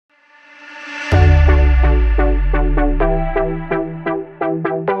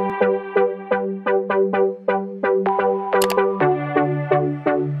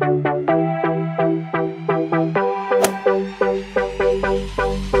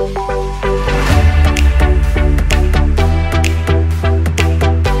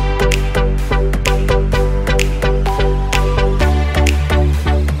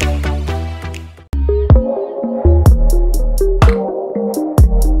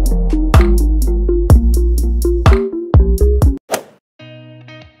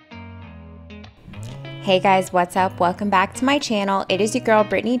Hey guys, what's up? Welcome back to my channel. It is your girl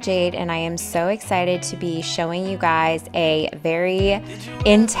Brittany Jade, and I am so excited to be showing you guys a very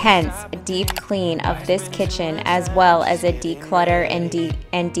intense deep clean of this kitchen, as well as a declutter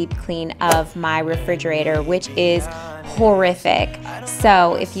and deep clean of my refrigerator, which is horrific.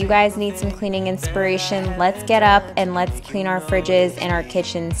 So if you guys need some cleaning inspiration, let's get up and let's clean our fridges and our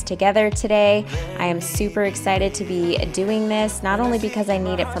kitchens together today. I am super excited to be doing this, not only because I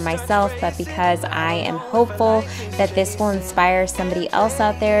need it for myself, but because I am hopeful that this will inspire somebody else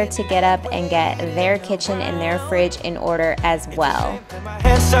out there to get up and get their kitchen and their fridge in order as well. My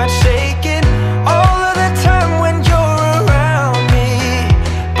hands start shaking all of the time when you're around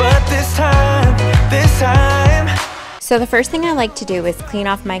me, but this time So the first thing I like to do is clean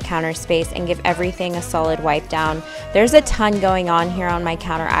off my counter space and give everything a solid wipe down. There's a ton going on here on my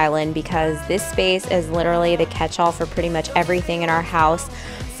counter island because this space is literally the catch-all for pretty much everything in our house,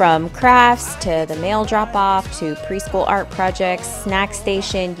 from crafts to the mail drop-off to preschool art projects, snack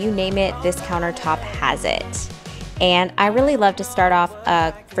station, you name it, this countertop has it. And I really love to start off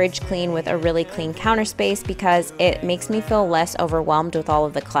a fridge clean with a really clean counter space because it makes me feel less overwhelmed with all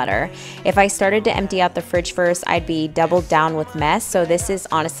of the clutter. If I started to empty out the fridge first, I'd be doubled down with mess. So this is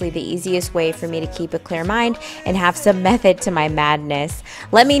honestly the easiest way for me to keep a clear mind and have some method to my madness.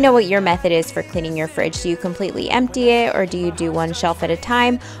 Let me know what your method is for cleaning your fridge. Do you completely empty it, or do you do one shelf at a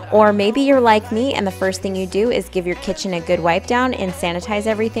time? Or maybe you're like me and the first thing you do is give your kitchen a good wipe down and sanitize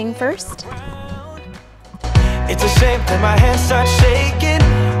everything first. it's a shame that my hands start shaking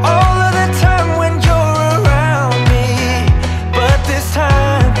all of the time when you're around me, but this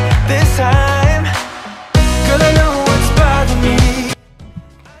time, girl, I know what's bothering me.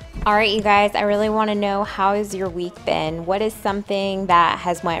 Alright you guys, I really want to know, how has your week been? What is something that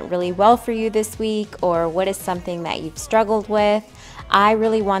has went really well for you this week, or what is something that you've struggled with? I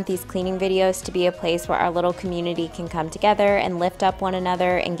really want these cleaning videos to be a place where our little community can come together and lift up one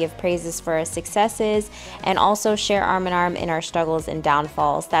another and give praises for our successes, and also share arm in arm in our struggles and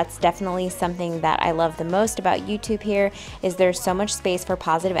downfalls. That's definitely something that I love the most about YouTube here, is there's so much space for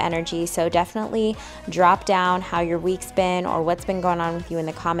positive energy. So definitely drop down how your week's been or what's been going on with you in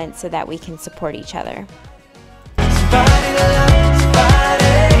the comments so that we can support each other.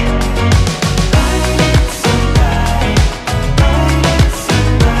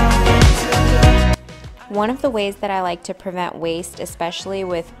 One of the ways that I like to prevent waste, especially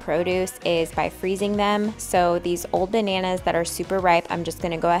with produce, is by freezing them. So these old bananas that are super ripe, I'm just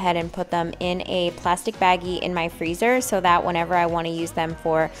going to go ahead and put them in a plastic baggie in my freezer, so that whenever I want to use them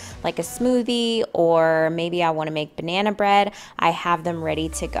for like a smoothie, or maybe I want to make banana bread, I have them ready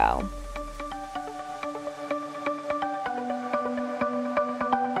to go.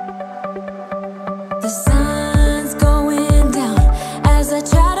 The sun's going down as I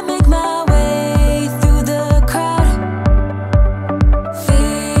try to make my way through the crowd.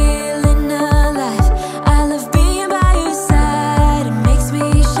 Feeling alive, I love being by your side, it makes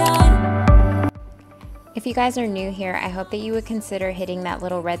me shine. If you guys are new here, I hope that you would consider hitting that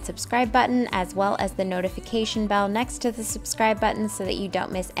little red subscribe button, as well as the notification bell next to the subscribe button, so that you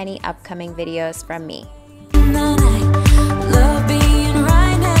don't miss any upcoming videos from me. Love being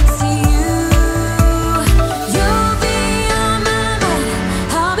right next to you. You'll be on my mind,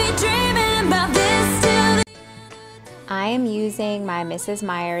 I'll be dreaming about this till the I am using my Mrs.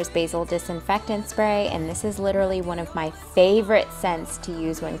 Meyer's basil disinfectant spray, and this is literally one of my favorite scents to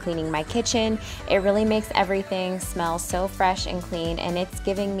use when cleaning my kitchen. It really makes everything smell so fresh and clean, and it's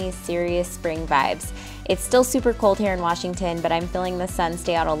giving me serious spring vibes. It's still super cold here in Washington, but I'm feeling the sun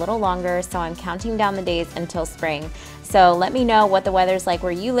stay out a little longer, so I'm counting down the days until spring. So let me know what the weather's like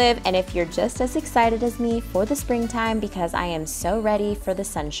where you live, and if you're just as excited as me for the springtime, because I am so ready for the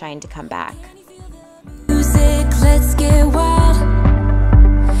sunshine to come back. music, let's get wild.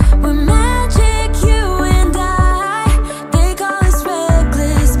 We're magic, you and I. They call us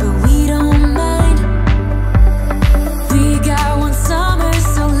reckless, but we don't mind. We got one summer,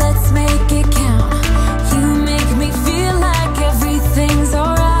 so let's make it count. You make me feel like everything's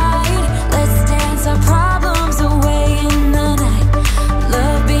alright. Let's dance our problems away in the night.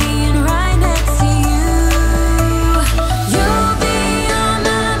 Love being right next to you. You'll be on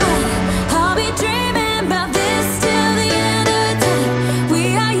my mind, I'll be dreaming about this till the end of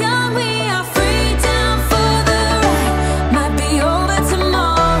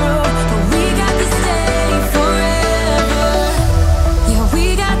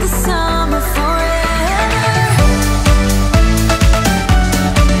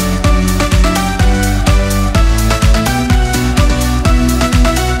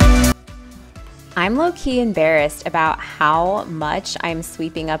I'm low-key embarrassed about how much I'm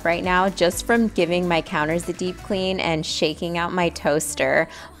sweeping up right now just from giving my counters a deep clean and shaking out my toaster,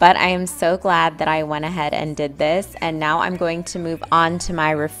 but I am so glad that I went ahead and did this. And now I'm going to move on to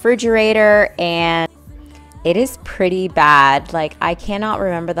my refrigerator, and it is pretty bad. Like, I cannot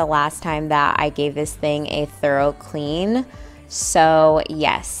remember the last time that I gave this thing a thorough clean. So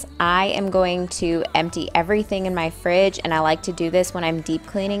yes, I am going to empty everything in my fridge, and I like to do this when I'm deep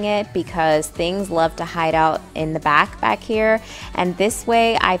cleaning it because things love to hide out in the back here, and this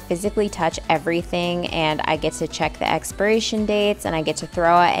way I physically touch everything and I get to check the expiration dates and I get to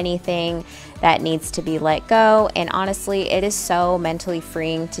throw out anything that needs to be let go. And honestly, it is so mentally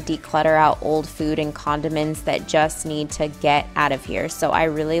freeing to declutter out old food and condiments that just need to get out of here. So I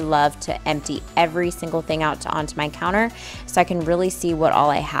really love to empty every single thing out onto my counter so I can really see what all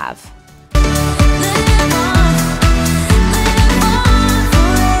I have.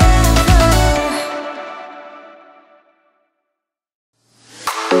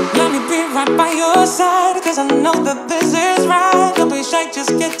 Let me be right by your side, cause I know that this is right. Don't be shy, just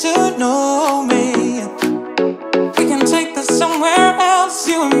get to know me. We can take this somewhere else.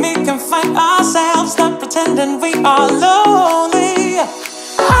 You and me can find ourselves. Stop pretending we are lonely.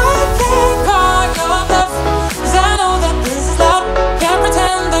 I can't call your bluff, cause I know that this is love. Can't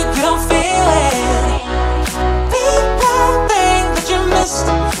pretend that you don't feel it. Be that thing that you missed,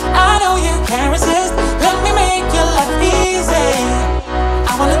 I know you can't resist. Let me make your life easy.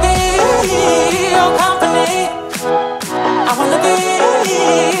 I wanna be your company. I wanna be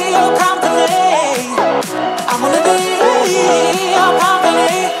your company. I wanna be your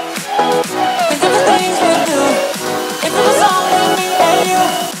company. Think of the things we do. If it was only me and you.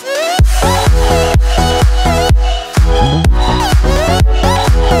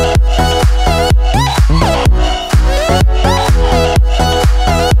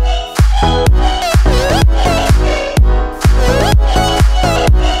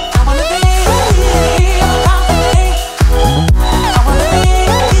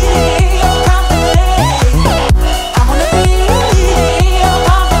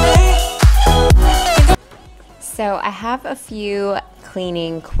 So I have a few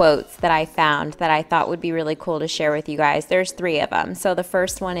cleaning quotes that I found that I thought would be really cool to share with you guys. There's 3 of them. So the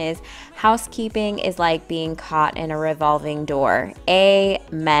first one is, housekeeping is like being caught in a revolving door.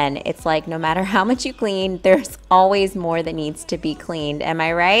 Amen. It's like no matter how much you clean, there's always more that needs to be cleaned. Am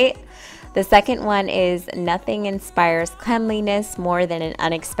I right? The second one is, nothing inspires cleanliness more than an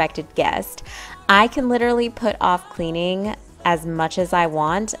unexpected guest. I can literally put off cleaning as much as I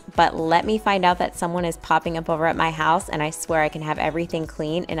want, but let me find out that someone is popping up over at my house and I swear I can have everything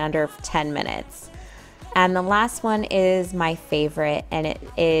clean in under 10 minutes. And the last one is my favorite, and it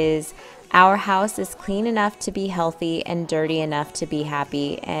is, our house is clean enough to be healthy and dirty enough to be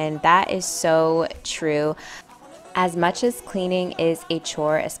happy. And that is so true. As much as cleaning is a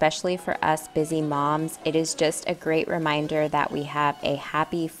chore, especially for us busy moms, it is just a great reminder that we have a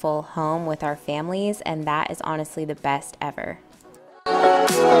happy, full home with our families, and that is honestly the best ever.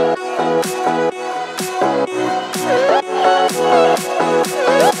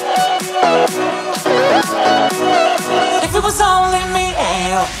 If it was only me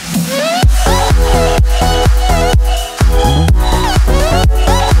and you.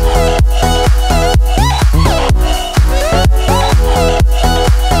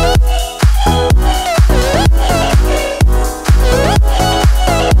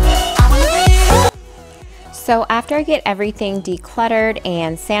 So after I get everything decluttered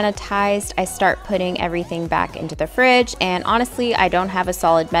and sanitized, I start putting everything back into the fridge. And honestly, I don't have a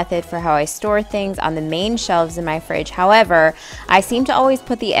solid method for how I store things on the main shelves in my fridge. However, I seem to always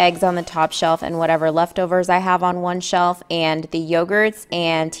put the eggs on the top shelf and whatever leftovers I have on one shelf, and the yogurts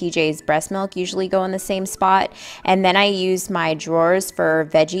and TJ's breast milk usually go in the same spot. And then I use my drawers for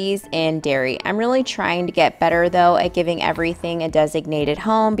veggies and dairy. I'm really trying to get better though at giving everything a designated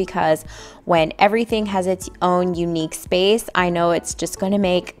home, because when everything has its own unique space, I know it's just going to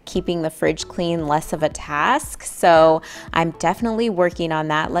make keeping the fridge clean less of a task. So I'm definitely working on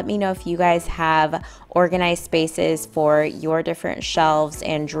that. Let me know if you guys have organized spaces for your different shelves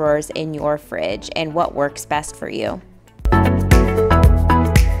and drawers in your fridge and what works best for you.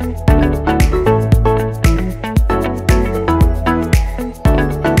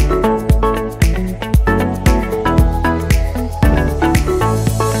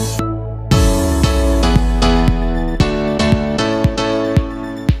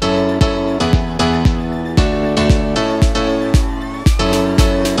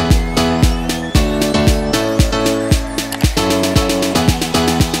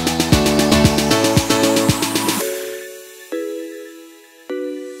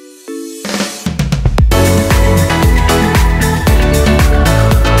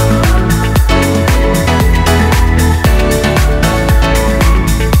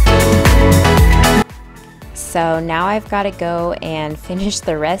 So now I've got to go and finish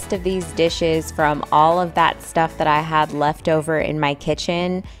the rest of these dishes from all of that stuff that I had left over in my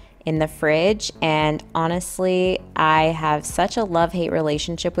kitchen in the fridge. And honestly, I have such a love-hate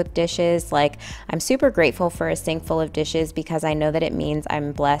relationship with dishes. Like, I'm super grateful for a sink full of dishes because I know that it means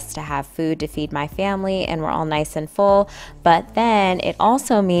I'm blessed to have food to feed my family and we're all nice and full. But then it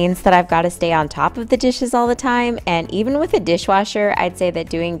also means that I've got to stay on top of the dishes all the time. And even with a dishwasher, I'd say that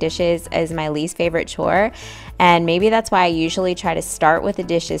doing dishes is my least favorite chore. And maybe that's why I usually try to start with the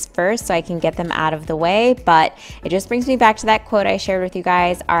dishes first so I can get them out of the way. But it just brings me back to that quote I shared with you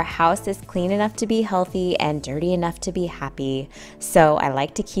guys. Our house is clean enough to be healthy and dirty enough to be happy. So I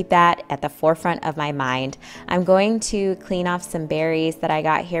like to keep that at the forefront of my mind. I'm going to clean off some berries that I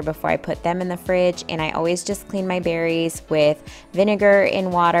got here before I put them in the fridge. And I always just clean my berries with vinegar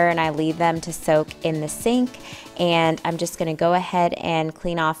in water and I leave them to soak in the sink. And I'm just gonna go ahead and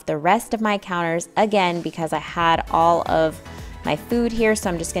clean off the rest of my counters again because I had all of my food here. So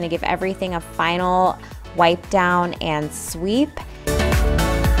I'm just gonna give everything a final wipe down and sweep.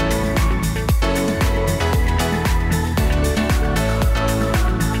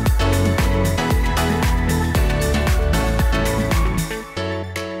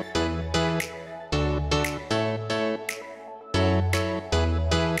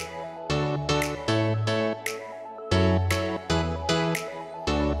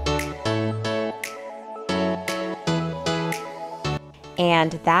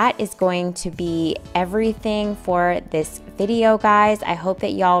 And that is going to be everything for this video, guys. I hope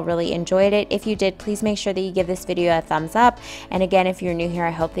that y'all really enjoyed it. If you did, please make sure that you give this video a thumbs up. And again, if you're new here,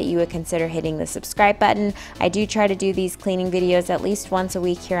 I hope that you would consider hitting the subscribe button. I do try to do these cleaning videos at least once a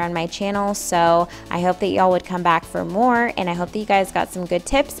week here on my channel, so I hope that y'all would come back for more. And I hope that you guys got some good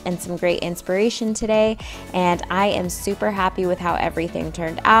tips and some great inspiration today. And I am super happy with how everything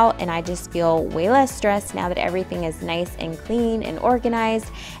turned out, and I just feel way less stressed now that everything is nice and clean and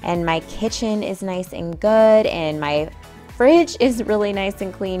organized, and my kitchen is nice and good, and my fridge is really nice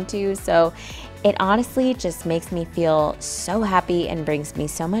and clean too. So it honestly just makes me feel so happy and brings me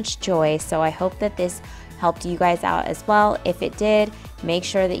so much joy. So I hope that this helped you guys out as well. If it did, make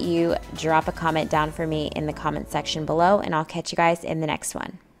sure that you drop a comment down for me in the comment section below, and I'll catch you guys in the next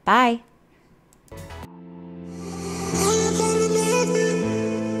one. Bye.